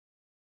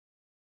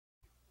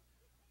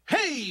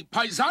Hey,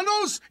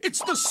 paisanos, it's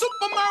the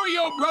Super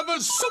Mario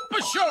Brothers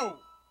Super Show!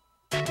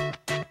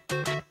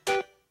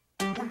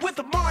 With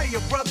the Mario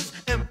Brothers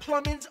and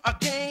plumbing's a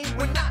game.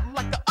 We're not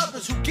like the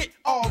others who get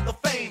all the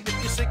fame. If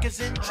your sink is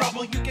in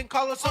trouble, you can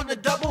call us on the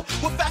double.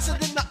 We're faster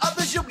than the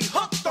others, you'll be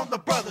hooked on the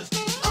brothers.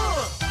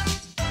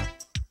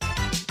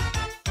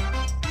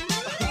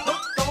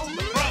 Hooked on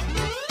the brothers.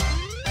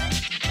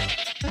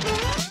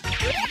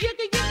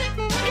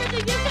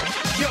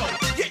 Yo,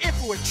 you're in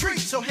for a treat,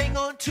 so hang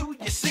on to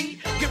your seat.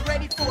 Get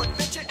ready for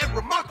adventure and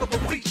remarkable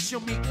feats.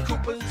 You'll meet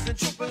Koopas and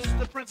Troopers,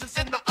 the princess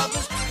and the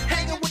others.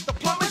 Hanging with the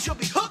plumbers, you'll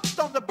be hooked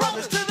on the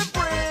brothers to the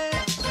bridge.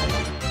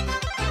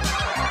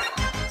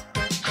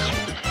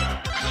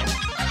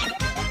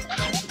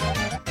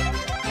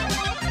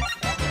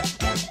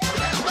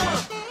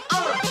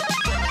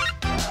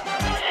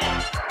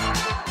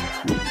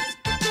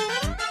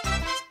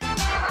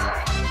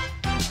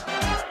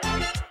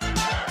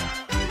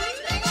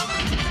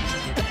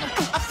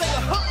 I say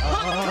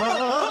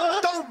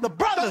hooked on the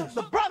brothers.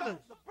 The brothers.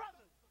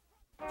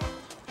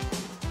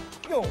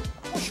 Yo,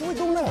 what should we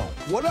do now?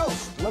 What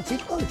else? Let's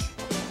eat lunch.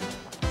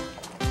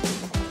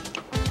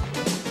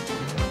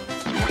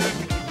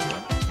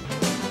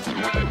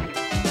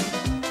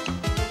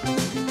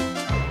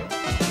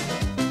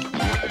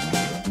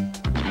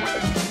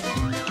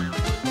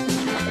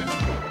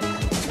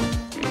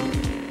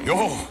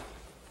 Yo,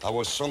 that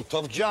was some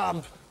tough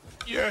job.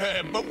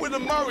 Yeah, but we're the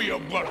Mario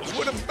Brothers.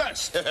 We're the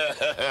best.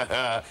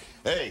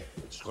 Hey,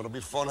 it's gonna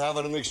be fun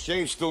having an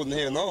exchange student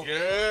here, no?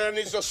 Yeah, and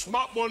he's a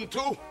smart one,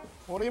 too.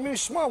 What do you mean,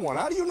 smart one?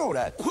 How do you know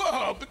that?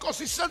 Well, because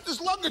he sent his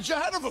luggage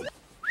ahead of him.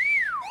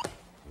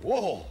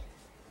 Whoa,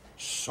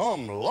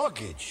 some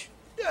luggage.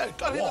 Yeah,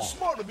 got here this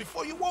morning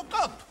before you woke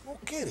up. No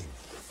kidding.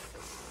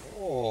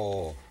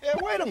 Oh, hey,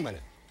 wait a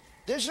minute.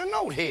 There's a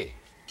note here.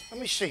 Let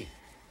me see.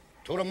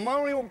 To the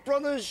Mario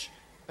Brothers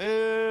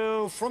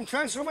from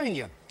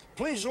Transylvania.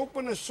 Please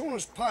open as soon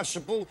as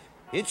possible.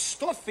 It's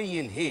stuffy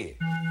in here.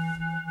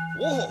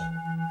 Whoa,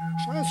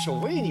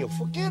 Transylvania,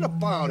 forget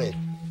about it.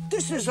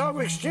 This is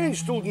our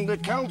exchange student, the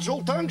Count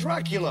Zoltan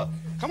Dracula.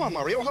 Come on,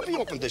 Mario, help me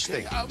open this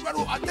thing. I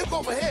think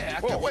over here.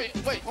 Whoa. Wait.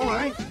 All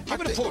right,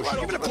 give it a push,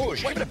 give it a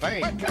push, give it a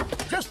bang.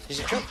 Just Is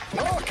it come?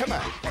 Oh, come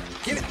on.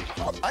 Give it.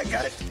 Oh, I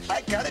got it.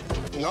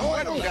 No,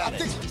 I don't got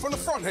it. from the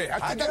front here.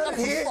 I got it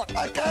here.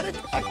 I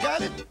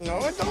got it. No,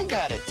 I don't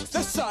got it.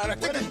 This side, I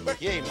think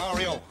it's... Yeah,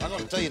 Mario, I'm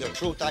gonna tell you the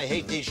truth. I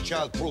hate these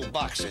child-proof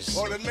boxes.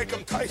 Oh, then make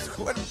them tight.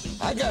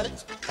 I got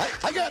it.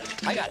 I got it.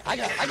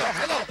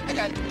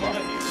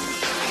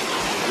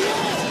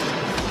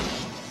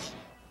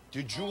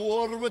 Did you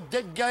order a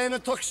dead guy in a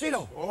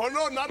tuxedo? Oh,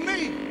 no, not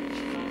me.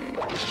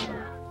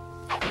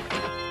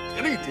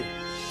 Greetings.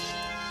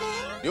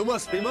 You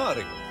must be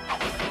Mario.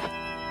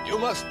 You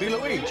must be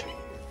Luigi.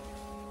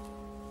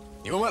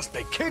 You must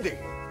be kidding.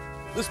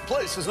 This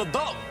place is a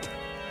dump.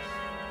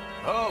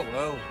 Oh,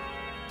 well.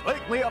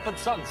 Wake me up at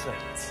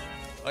sunset.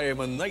 I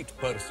am a night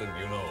person,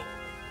 you know.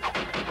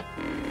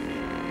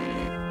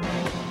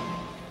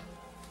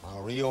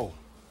 Mario,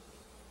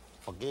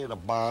 forget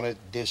about it.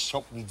 There's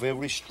something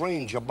very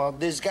strange about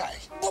this guy.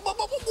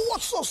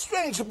 What's so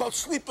strange about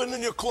sleeping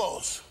in your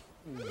clothes?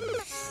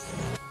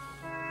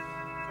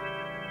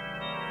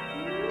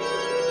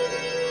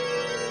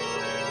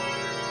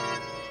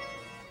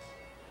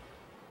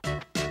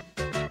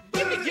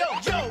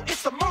 Yo,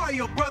 it's the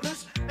Mario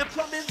Brothers, and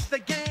plumbing's the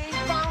game.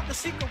 Found the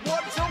secret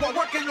water zone while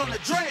working on the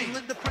drain.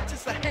 Lend the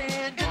princess a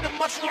hand in the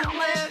mushroom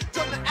land.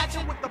 Join the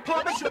action with the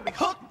plumbers, you'll be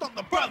hooked on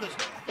the brothers.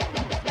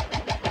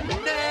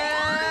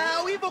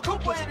 Now, evil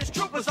Koopa and his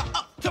troopers are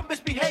up to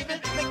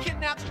misbehaving. They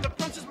kidnapped the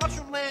princess,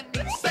 mushroom land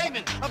needs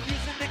saving.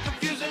 Abusing and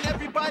confusing,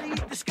 everybody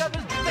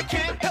discovers they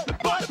can't help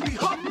but be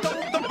hooked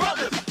on the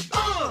brothers.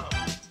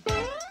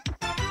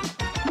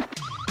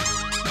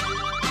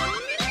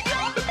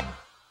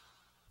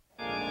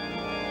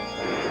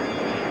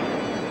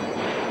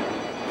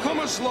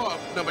 Comer's Log,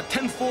 number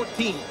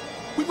 1014.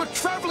 We were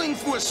traveling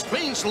through a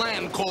strange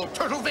land called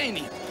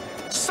Turtlevania.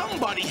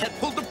 Somebody had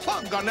pulled the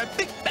plug on that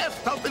big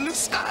bathtub in the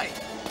sky,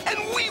 and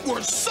we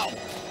were soaked.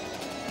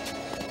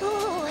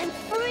 Oh, I'm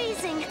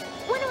freezing.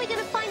 When are we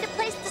gonna find a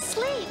place to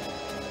sleep?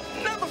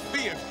 Never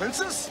fear,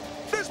 Princess.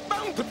 There's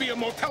bound to be a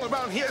motel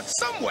around here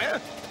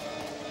somewhere.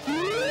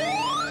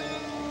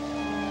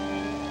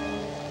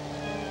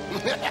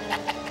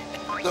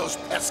 Those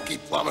pesky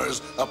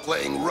plumbers are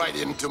playing right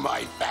into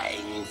my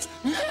fangs.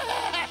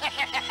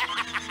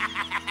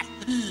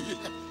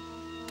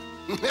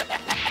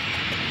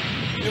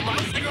 My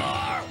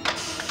cigar!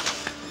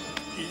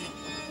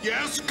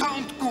 Yes,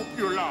 Count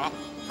Koopula.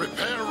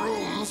 Prepare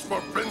rooms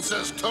for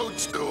Princess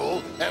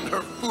Toadstool and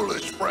her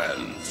foolish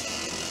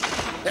friends.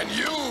 And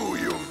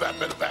you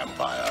vapid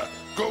vampire,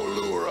 go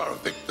lure our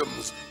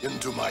victims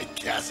into my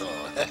castle.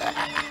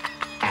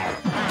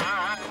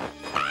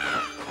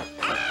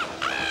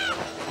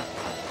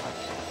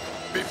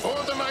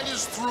 Before the night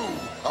is through,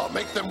 I'll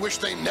make them wish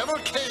they never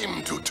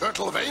came to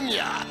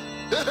Turtlevania.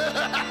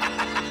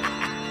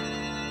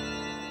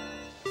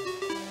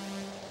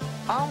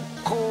 I'm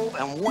cold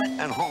and wet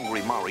and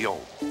hungry, Mario.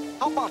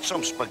 How about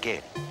some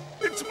spaghetti?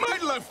 It's my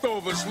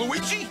leftovers,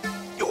 Luigi.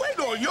 You ate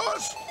all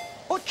yours.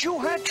 But you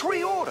had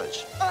 3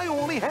 orders. I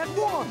only had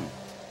 1.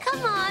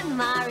 Come on,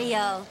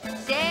 Mario.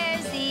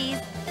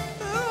 Sharesies.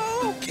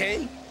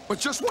 Okay, but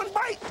just one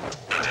bite.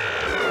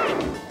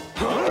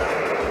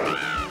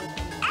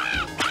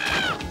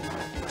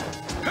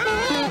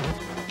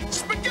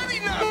 Spaghetti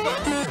number.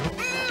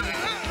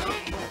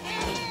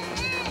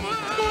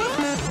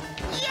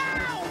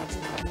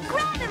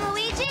 Grab him,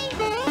 Luigi.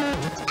 Pull.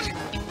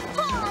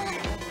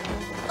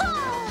 Pull.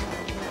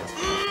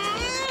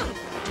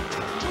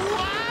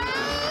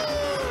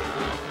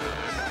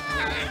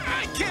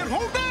 I can't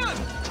hold on.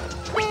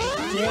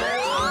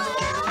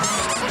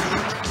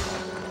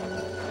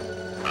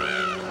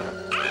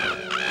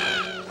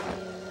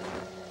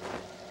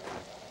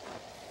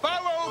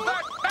 Follow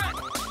that back.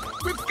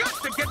 We've got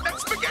to get that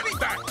spaghetti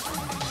back.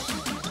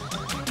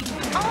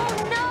 Oh,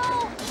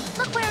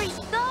 no. Look where he's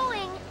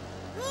going.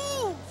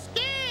 Ooh,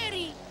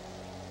 scary.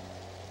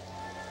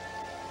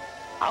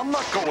 I'm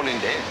not going in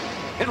there.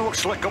 It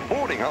looks like a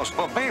boarding house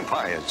for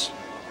vampires.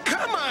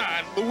 Come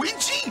on,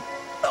 Luigi.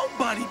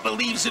 Nobody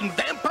believes in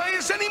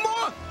vampires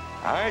anymore.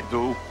 I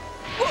do.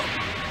 Look,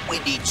 we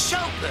need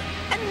shelter,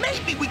 and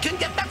maybe we can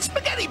get that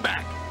spaghetti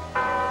back.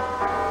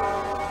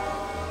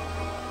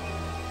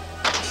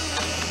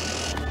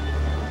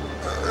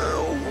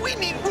 We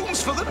need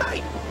rooms for the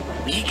night.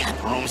 We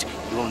got rooms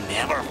you'll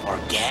never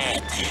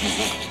forget.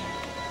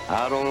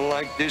 I don't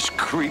like this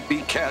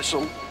creepy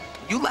castle.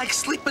 You like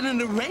sleeping in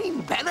the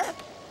rain better?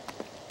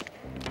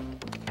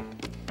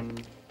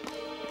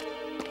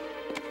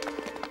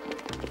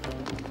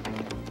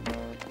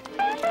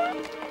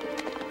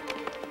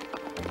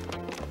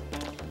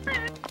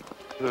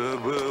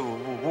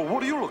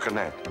 What are you looking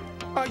at?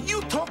 Are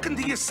you talking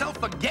to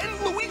yourself again,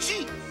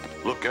 Luigi?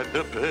 Look at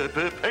the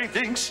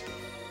paintings.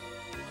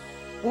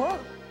 What?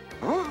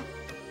 Huh?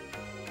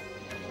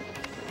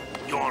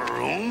 Your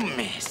room,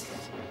 miss.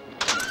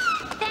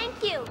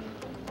 Thank you.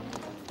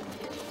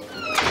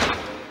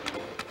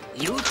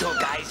 You 2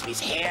 guys with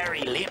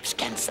hairy lips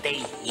can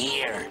stay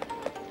here.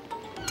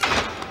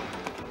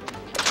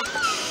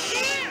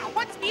 Yeah,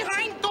 what's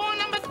behind door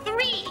number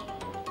 3?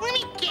 Let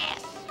me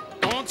guess.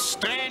 Don't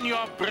strain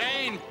your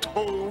brain,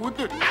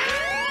 Toad.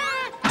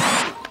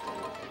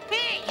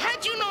 Hey,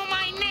 how'd you know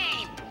my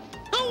name?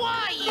 Who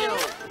are you?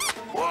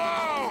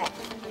 Whoa!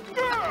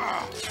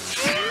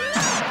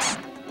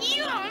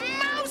 You're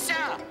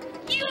Mouser.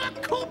 You're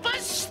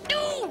Koopa's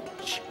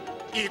stooge.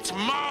 It's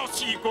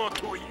mouse equal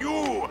to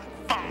you,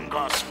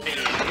 fungus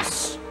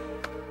face.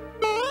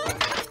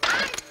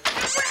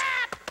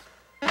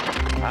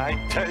 I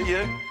tell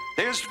you,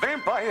 there's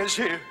vampires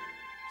here.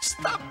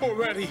 Stop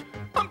already.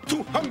 I'm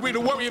too hungry to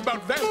worry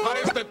about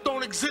vampires that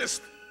don't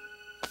exist.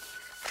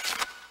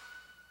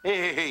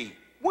 Hey,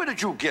 where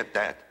did you get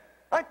that?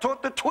 I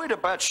thought the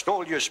Tweeter Bat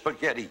stole your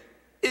spaghetti.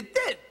 It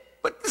did,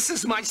 but this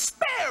is my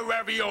spare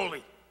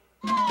ravioli.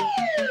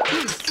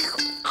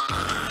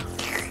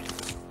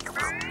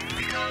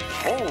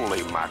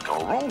 Holy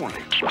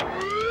macaroni.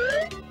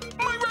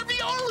 My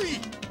ravioli!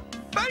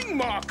 Bang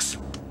marks!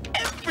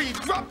 Every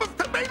drop of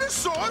tomato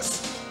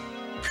sauce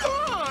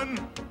gone!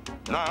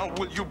 Now,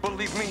 will you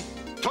believe me?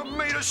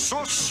 Tomato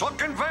sauce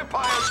sucking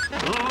vampires.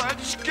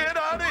 Let's get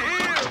out of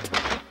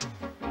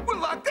here. We're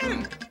locked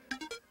in.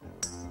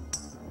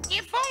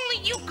 If only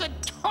you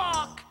could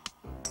talk.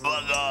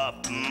 Bug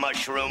off,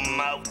 mushroom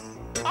mouth.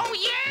 Oh,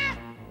 yeah?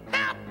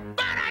 How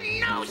about a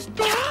nose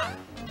job?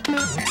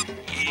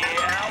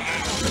 Yeah.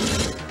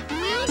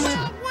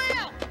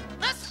 Well,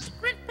 a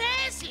secret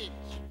passage.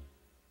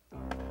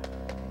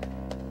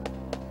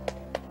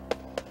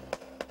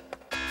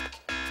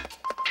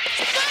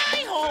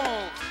 Spy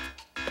hole.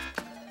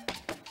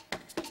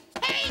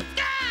 Hey,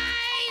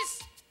 guys!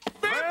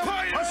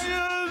 Vampires!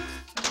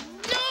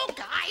 No,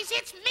 guys,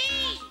 it's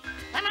me.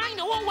 And I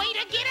know a way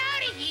to get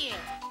out of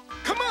here.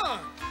 Come on,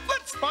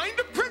 let's find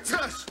the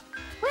princess.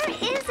 Where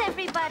is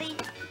everybody?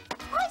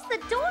 Why's the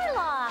door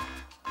locked?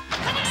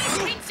 Come on,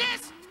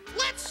 princess.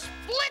 Let's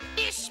split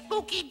this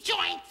spooky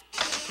joint.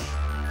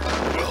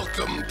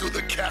 Welcome to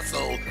the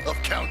castle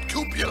of Count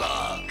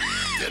Koopula.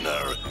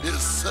 Dinner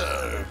is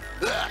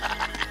served.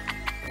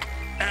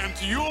 And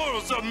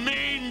you're the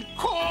main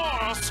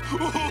course.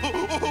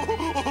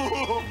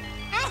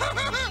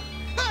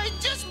 I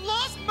just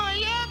lost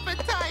my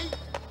appetite.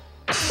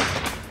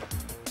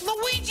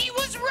 Luigi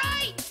was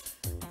right.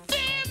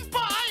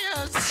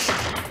 Vampires.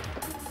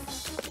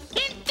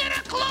 Into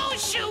the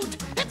clothes chute.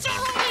 It's our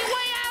only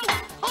way out,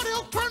 or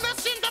they'll turn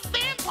us into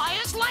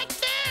vampires like them.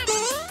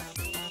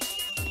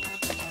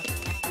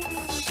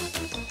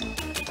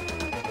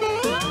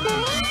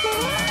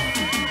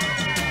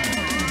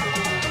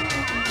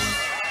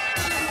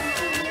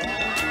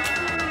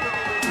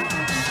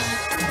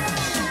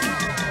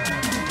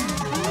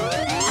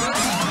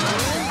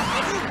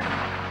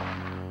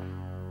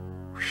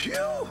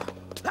 Phew,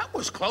 that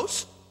was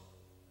close.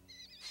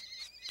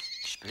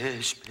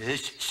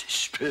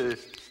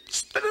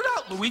 Spit it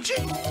out, Luigi.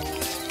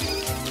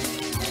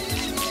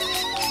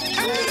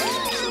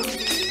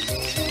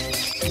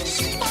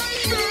 Spider!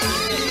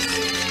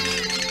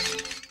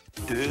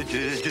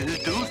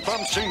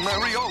 something,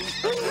 Mario.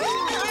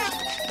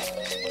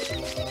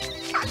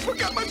 I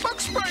forgot my bug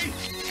spray.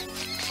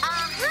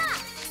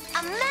 Aha!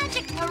 A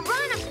magic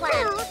piranha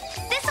plant.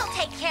 This'll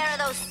take care of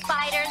those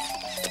spiders.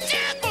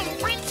 Careful,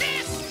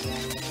 princess!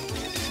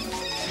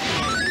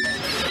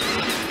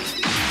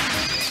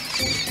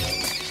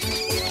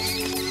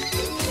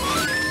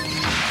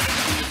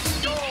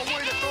 Oh,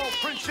 way to go,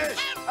 princess.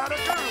 Out of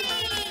town.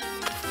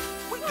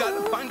 We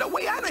gotta find a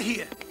way out of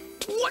here.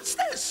 What's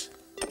this?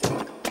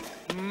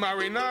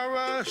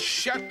 Marinara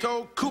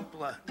Chateau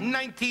Koopula,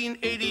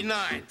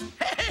 1989.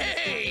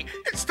 Hey,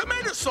 it's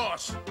tomato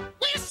sauce.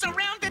 We're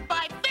surrounded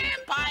by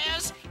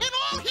vampires, and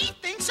all he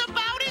thinks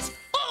about is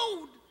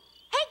food!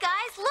 Hey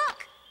guys,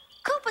 look!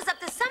 Koopa's up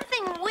to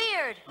something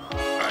weird.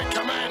 I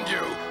command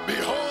you,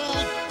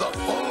 behold the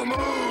full moon!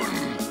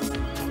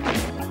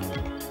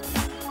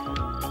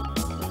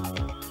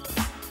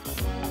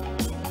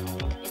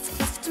 It's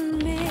close to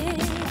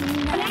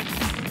midnight.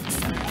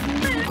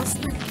 Something was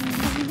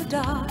lurking in the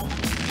dark.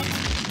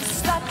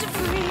 Start to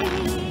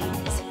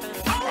freeze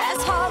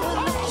as horror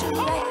looks you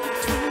right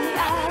between the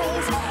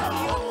eyes.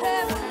 You're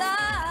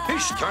paralyzed.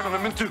 He's turning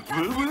them into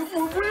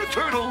weird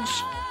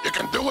turtles. You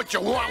can do what you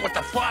want with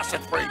the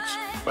faucet freaks,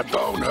 but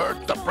don't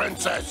hurt the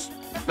princess.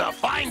 Now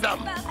find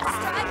them!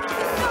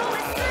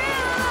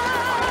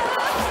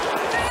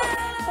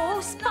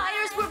 Oh,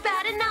 spiders were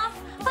bad enough,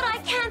 but I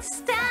can't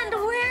stand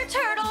weird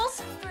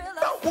turtles.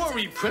 Don't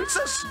worry,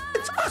 princess.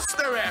 It's us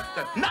they're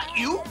after, not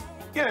you.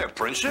 Yeah,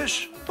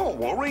 princess. Don't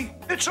worry.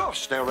 It's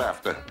us they're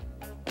after.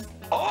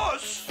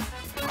 Us?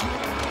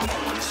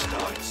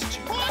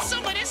 Pour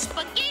some of this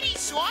spaghetti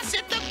sauce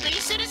at the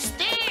base of the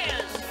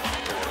stairs!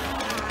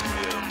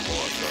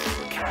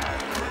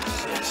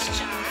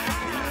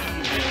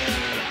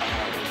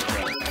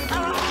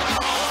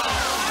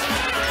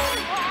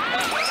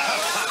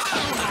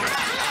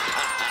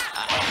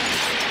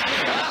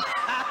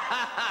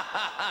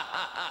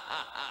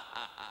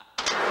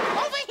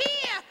 Over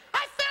here!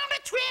 I found a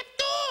trap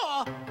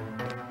door!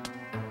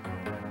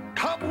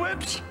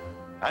 Cobwebs?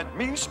 That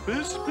means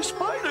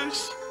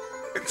spiders.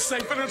 It's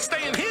safer than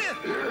staying here.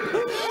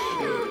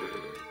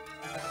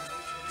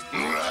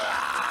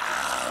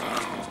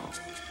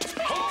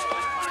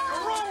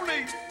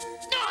 Macaroni!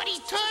 Naughty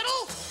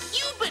turtle!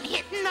 You've been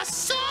hitting the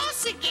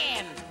sauce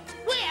again!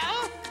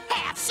 Well,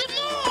 have some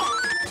more!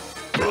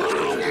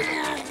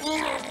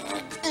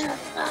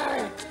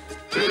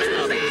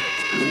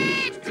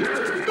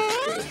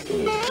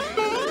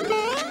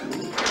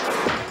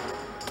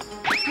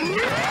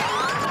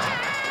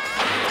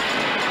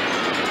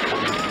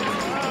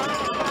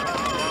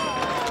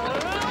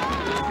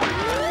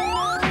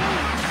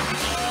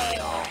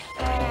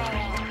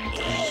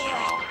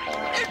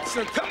 It's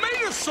a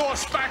tomato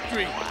sauce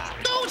factory.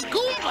 Those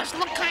Goombas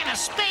look kind of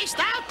spaced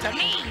out to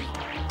me.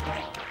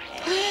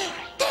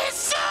 They're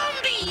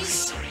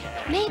zombies!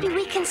 Maybe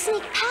we can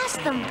sneak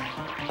past them.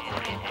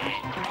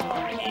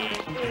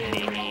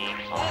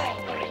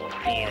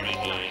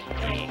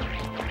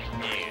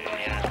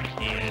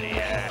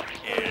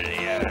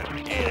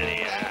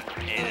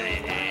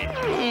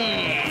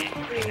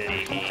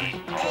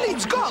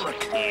 Needs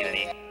garlic.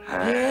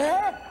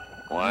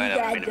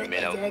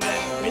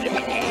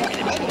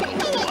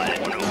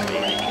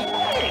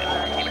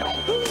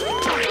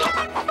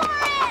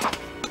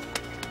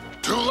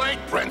 Too late,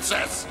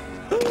 princess!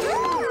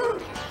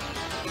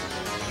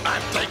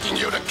 I'm taking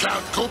you to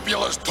Count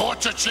Koopula's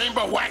torture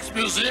chamber, wax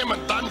museum,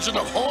 and dungeon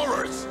of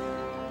horrors.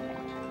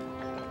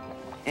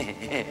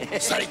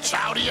 Say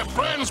ciao to your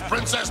friends,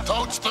 Princess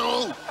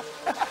Toadstool.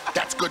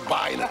 That's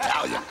goodbye in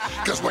Italian,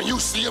 because when you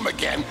see him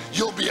again,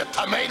 you'll be a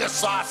tomato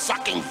sauce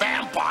sucking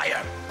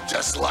vampire,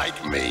 just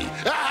like me.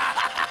 But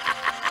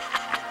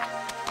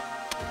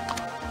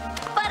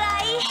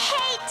I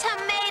hate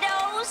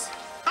tomatoes.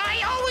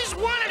 I always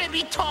wanted to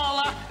be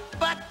taller,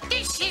 but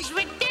this is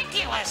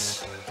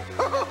ridiculous.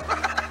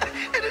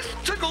 It is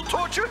tickle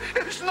torture.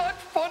 It's not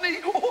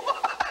funny.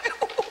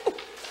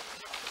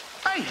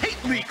 I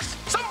hate leaks.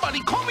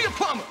 Somebody call me a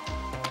plumber.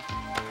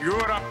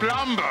 You're a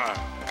plumber.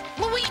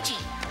 Luigi,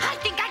 I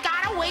think I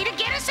got a way to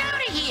get us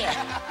out of here.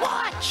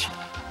 Watch.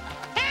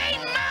 Hey,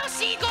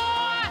 Mousy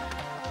Gore!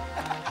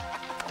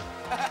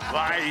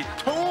 Why,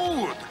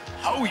 Toad,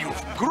 how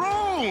you've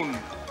grown.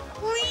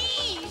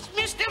 Please,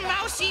 Mr.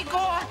 Mousy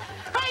Gore,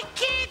 I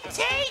can't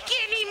take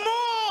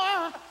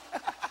anymore.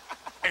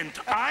 And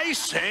I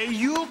say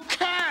you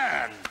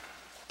can.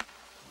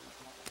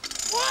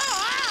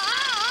 Whoa!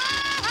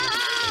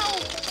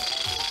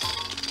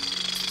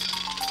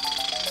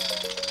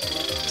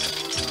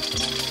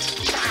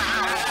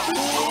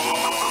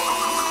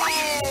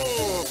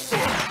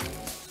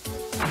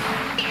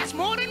 There's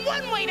more than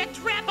one way to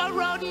trap a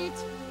rodent.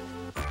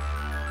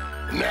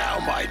 Now,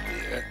 my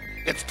dear,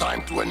 it's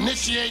time to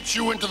initiate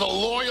you into the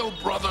loyal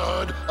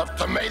brotherhood of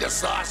tomato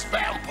sauce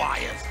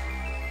vampires.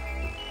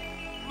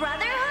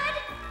 Brotherhood?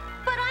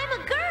 But I'm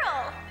a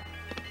girl.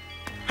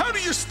 How do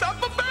you stop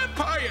a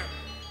vampire?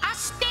 A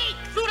stake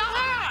through the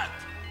heart.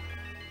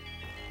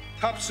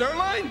 Top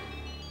sirloin?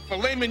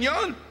 Filet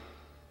mignon?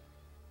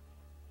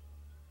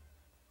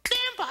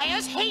 Vampire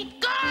vampires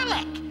hate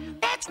garlic.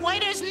 That's why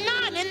there's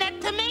none in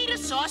that tomato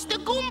sauce the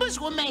Goombas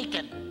were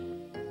making.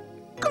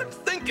 Good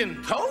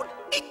thinking, Toad.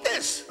 Eat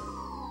this.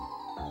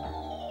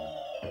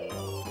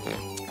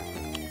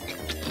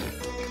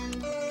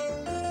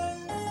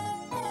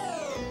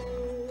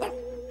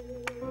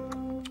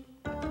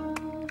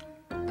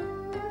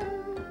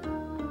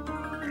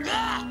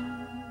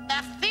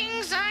 The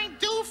things I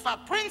do for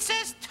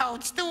Princess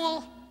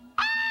Toadstool.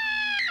 Ah!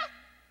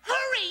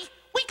 Hurry!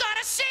 We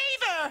gotta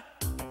save her!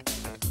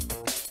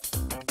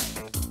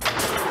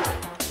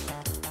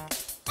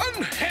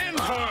 Unhand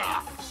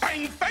her,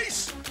 bang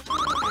face!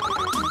 Oh,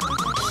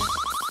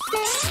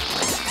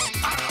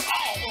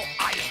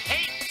 I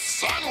hate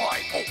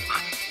sunlight.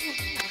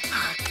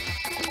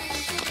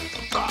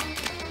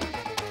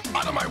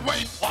 Out of my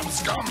way, plum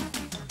scum.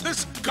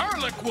 This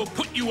garlic will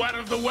put you out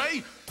of the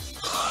way.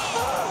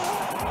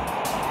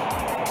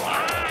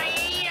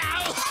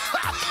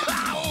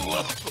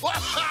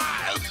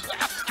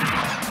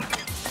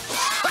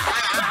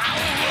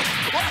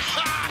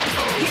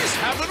 He's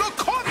having a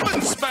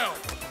coughing spell.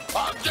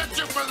 I'll get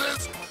you for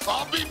this.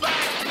 I'll be back.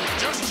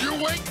 Just you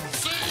wait and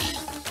see.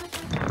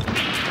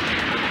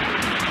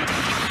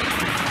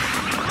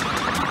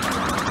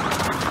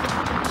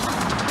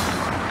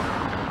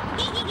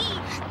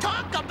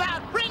 Talk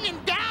about bringing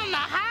down the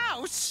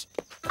house.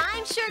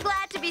 I'm sure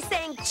glad to be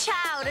saying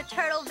ciao to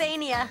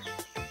Turtlevania.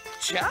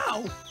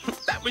 Chow?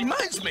 That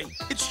reminds me.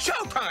 It's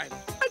chow time.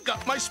 I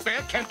got my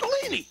spare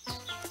cantellini.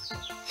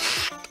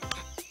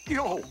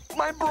 Yo,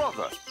 my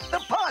brother, the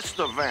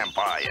pasta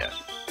vampire.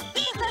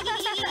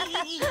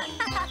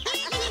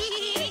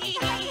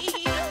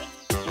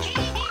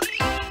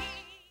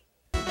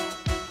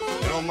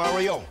 You know,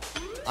 Mario,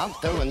 I'm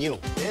telling you,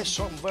 there's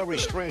something very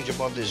strange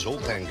about this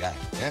Zoltan guy,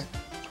 eh?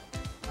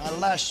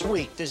 Last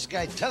week, this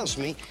guy tells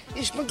me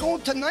he's been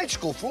going to night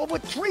school for over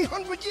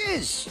 300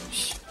 years.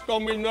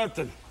 Don't mean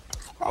nothing.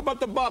 How about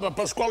the barber,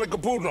 Pasquale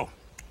Koopula?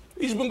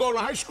 He's been going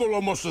to high school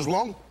almost as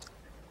long.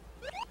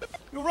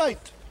 You're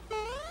right.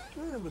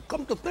 Yeah, but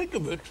come to think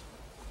of it,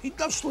 he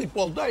does sleep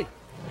all day.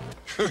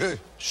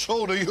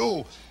 So do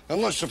you.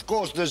 Unless, of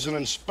course, there's an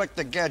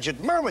Inspector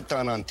Gadget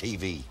marathon on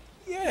TV.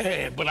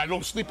 Yeah, but I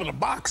don't sleep in a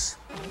box.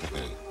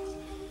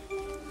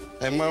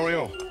 Hey,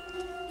 Mario,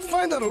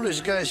 find out who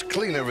this guy's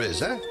cleaner is,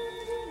 huh?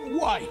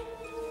 Why?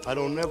 I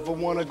don't ever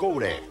want to go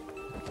there.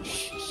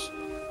 Jeez.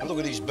 And look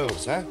at these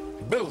bills, huh?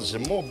 Bills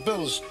and more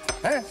bills,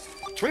 huh?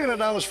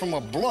 $300 from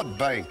a blood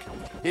bank.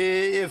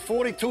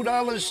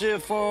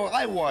 $42 for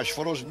eye wash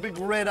for those big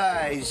red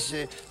eyes.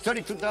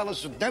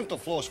 $32 for dental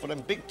floss for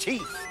them big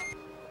teeth.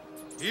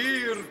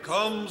 Here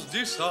comes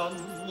the sun,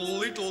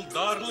 little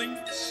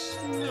darlings.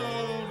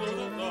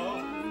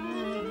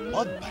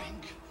 Blood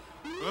bank?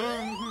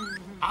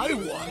 Eye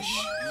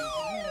wash?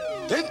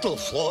 Dental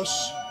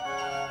floss?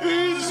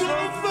 He's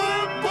a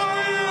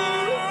vampire!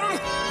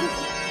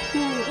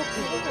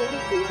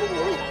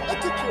 I'll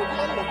take care of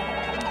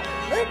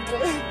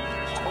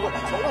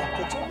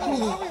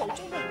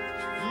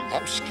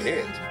I'm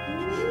scared,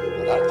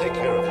 but I'll take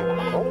care of you.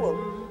 Don't worry.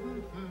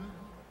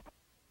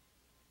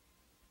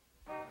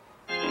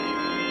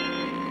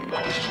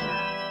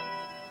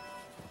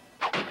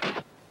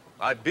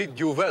 I bid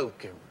you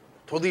welcome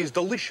to these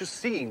delicious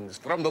scenes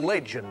from the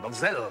legend of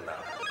Zelda.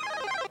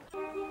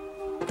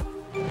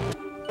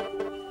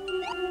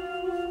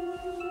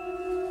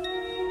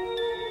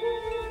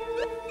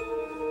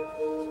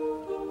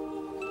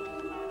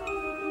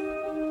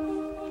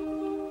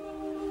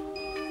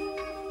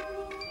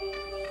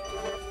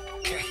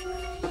 Okay,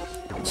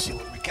 let's see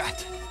what we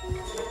got.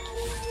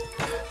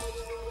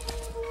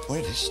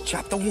 Wait, this is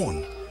chapter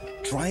 1.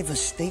 Drive a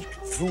stake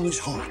through his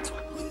heart.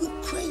 You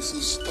crazy,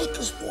 steak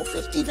is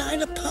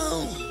 $4.59 a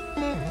pound.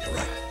 You're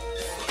right.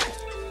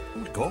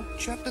 Here we go.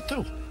 Chapter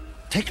 2.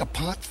 Take a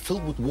pot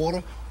filled with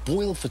water,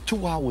 boil for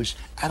 2 hours,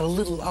 add a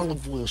little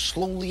olive oil,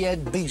 slowly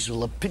add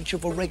basil, a pinch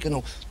of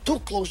oregano, 2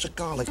 cloves of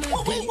garlic.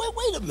 Oh,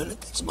 wait a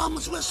minute. It's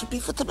Mama's recipe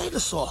for tomato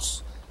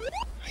sauce.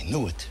 I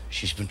knew it.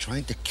 She's been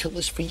trying to kill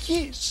us for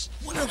years.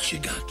 What else you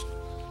got?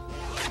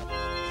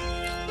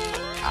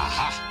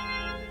 Aha!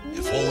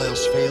 If all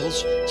else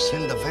fails,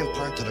 send the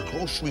vampire to the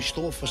grocery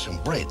store for some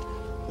bread.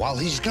 While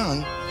he's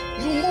gone,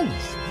 you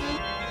move.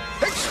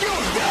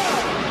 Excuse me!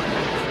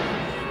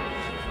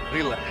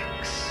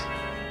 Relax.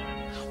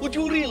 Would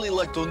you really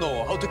like to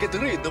know how to get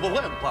rid of a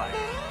vampire?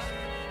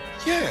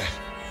 Yeah.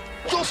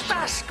 Just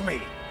ask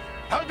me.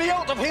 I'll be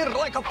out of here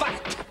like a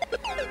bat.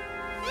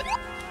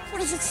 What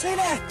does it say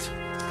that?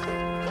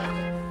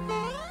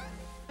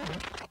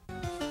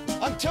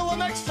 Until the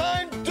next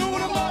time, do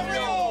the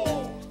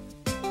Mario!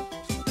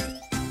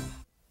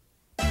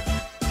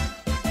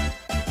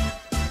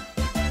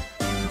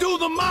 Do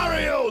the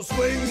Mario!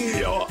 Swing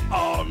your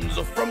arms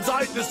from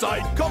side to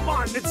side. Come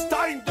on, it's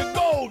time to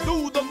go.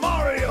 Do the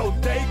Mario.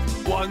 Take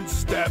one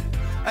step,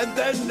 and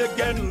then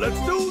again. Let's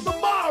do the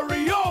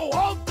Mario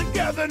all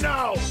together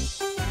now.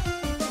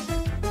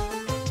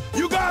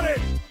 You got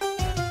it.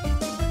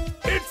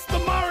 It's the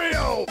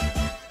Mario.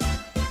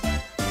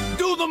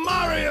 Do the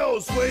Mario!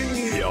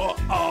 Swing your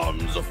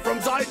arms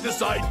from side to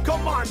side.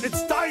 Come on,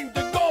 it's time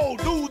to go.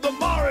 Do the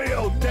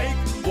Mario. Take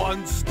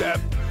one step,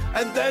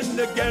 and then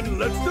again.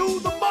 Let's do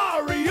the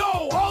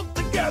Mario all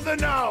together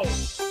now.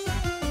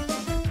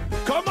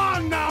 Come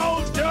on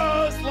now,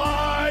 just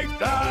like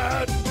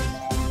that.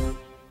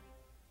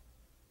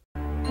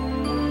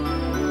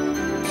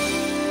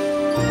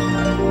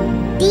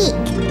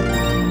 Beak.